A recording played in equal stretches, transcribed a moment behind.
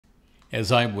As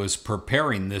I was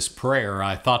preparing this prayer,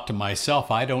 I thought to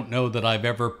myself, I don't know that I've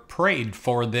ever prayed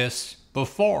for this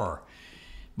before,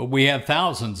 but we have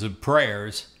thousands of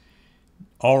prayers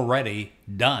already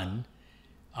done.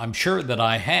 I'm sure that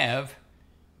I have,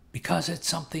 because it's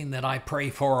something that I pray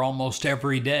for almost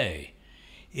every day.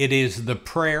 It is the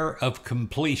prayer of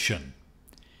completion.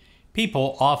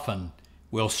 People often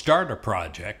will start a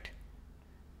project.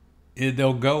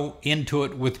 They'll go into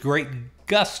it with great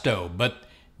gusto, but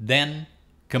then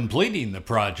completing the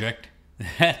project,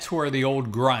 that's where the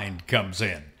old grind comes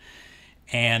in.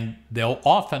 And they'll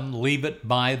often leave it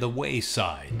by the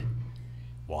wayside.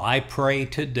 Well, I pray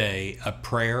today a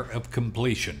prayer of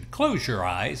completion. Close your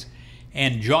eyes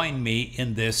and join me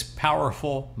in this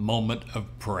powerful moment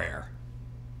of prayer.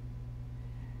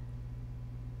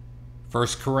 1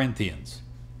 Corinthians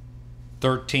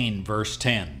 13, verse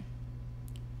 10.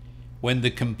 When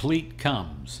the complete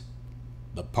comes,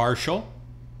 the partial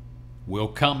will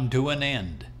come to an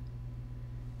end.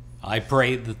 I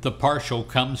pray that the partial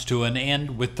comes to an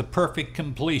end with the perfect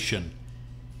completion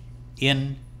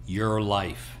in your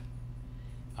life.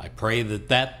 I pray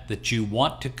that you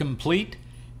want to complete,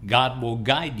 God will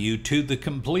guide you to the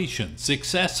completion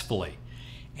successfully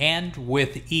and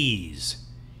with ease,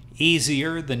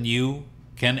 easier than you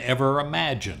can ever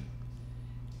imagine.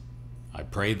 I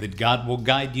pray that God will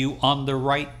guide you on the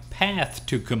right path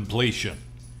to completion.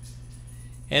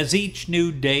 As each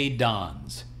new day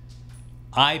dawns,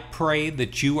 I pray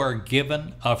that you are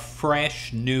given a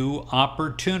fresh new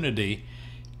opportunity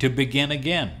to begin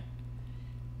again,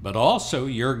 but also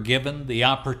you're given the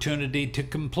opportunity to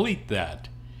complete that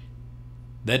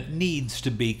needs to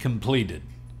be completed.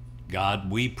 God,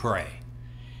 we pray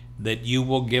that you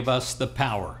will give us the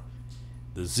power,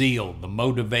 the zeal, the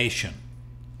motivation,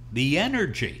 the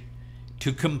energy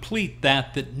to complete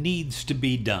that needs to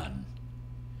be done.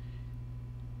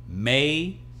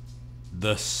 May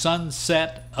the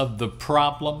sunset of the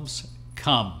problems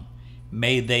come.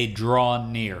 May they draw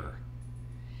near.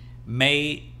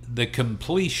 May the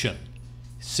completion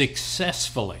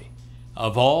successfully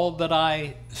of all that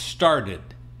I started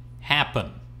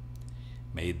happen.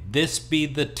 May this be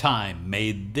the time,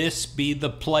 may this be the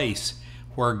place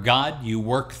where, God, you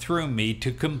work through me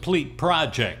to complete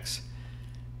projects.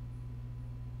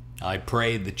 I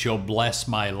pray that you'll bless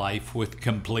my life with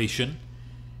completion,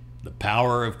 the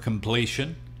power of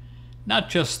completion, not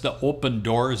just the open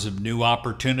doors of new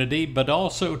opportunity, but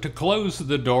also to close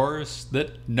the doors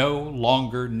that no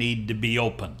longer need to be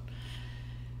open.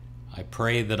 I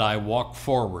pray that I walk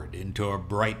forward into a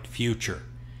bright future,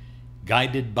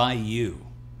 guided by you,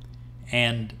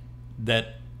 and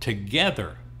that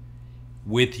together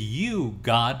with you,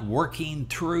 God, working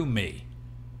through me,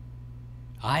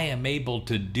 I am able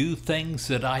to do things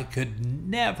that I could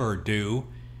never do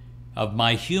of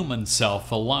my human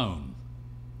self alone.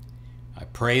 I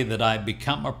pray that I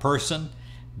become a person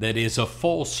that is a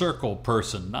full circle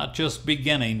person, not just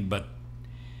beginning, but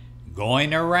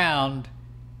going around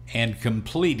and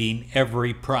completing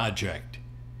every project,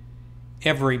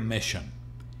 every mission,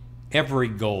 every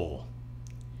goal.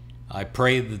 I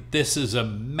pray that this is a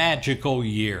magical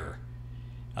year,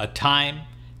 a time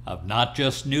of not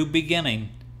just new beginning,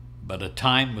 but a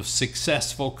time of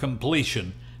successful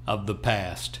completion of the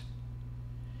past.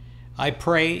 I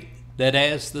pray that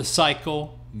as the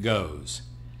cycle goes,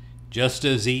 just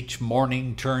as each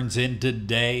morning turns into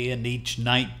day and each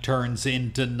night turns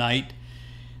into night,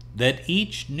 that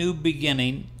each new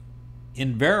beginning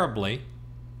invariably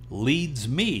leads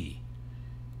me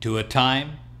to a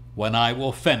time when I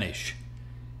will finish,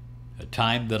 a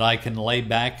time that I can lay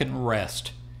back and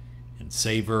rest and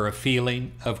savor a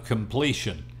feeling of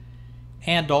completion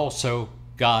and also,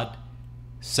 God,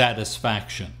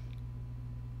 satisfaction.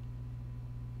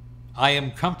 I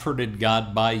am comforted,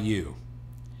 God, by you,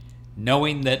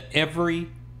 knowing that every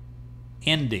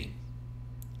ending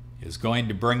is going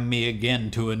to bring me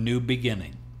again to a new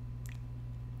beginning.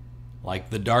 Like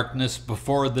the darkness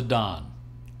before the dawn,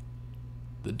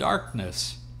 the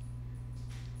darkness,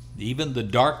 even the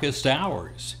darkest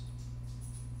hours,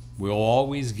 will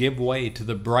always give way to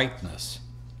the brightness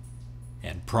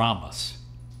and promise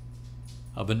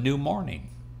of a new morning.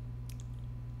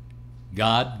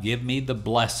 God, give me the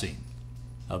blessing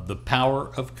of the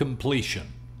power of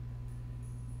completion.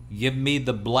 Give me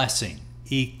the blessing.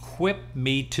 Equip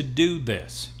me to do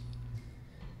this.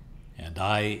 And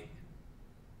I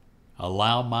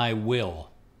allow my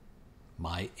will,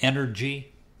 my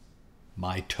energy,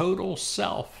 my total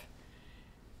self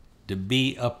to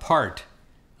be a part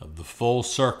of the full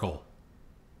circle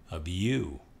of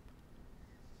you.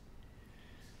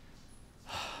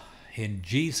 In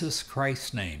Jesus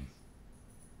Christ's name,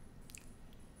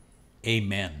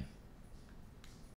 Amen.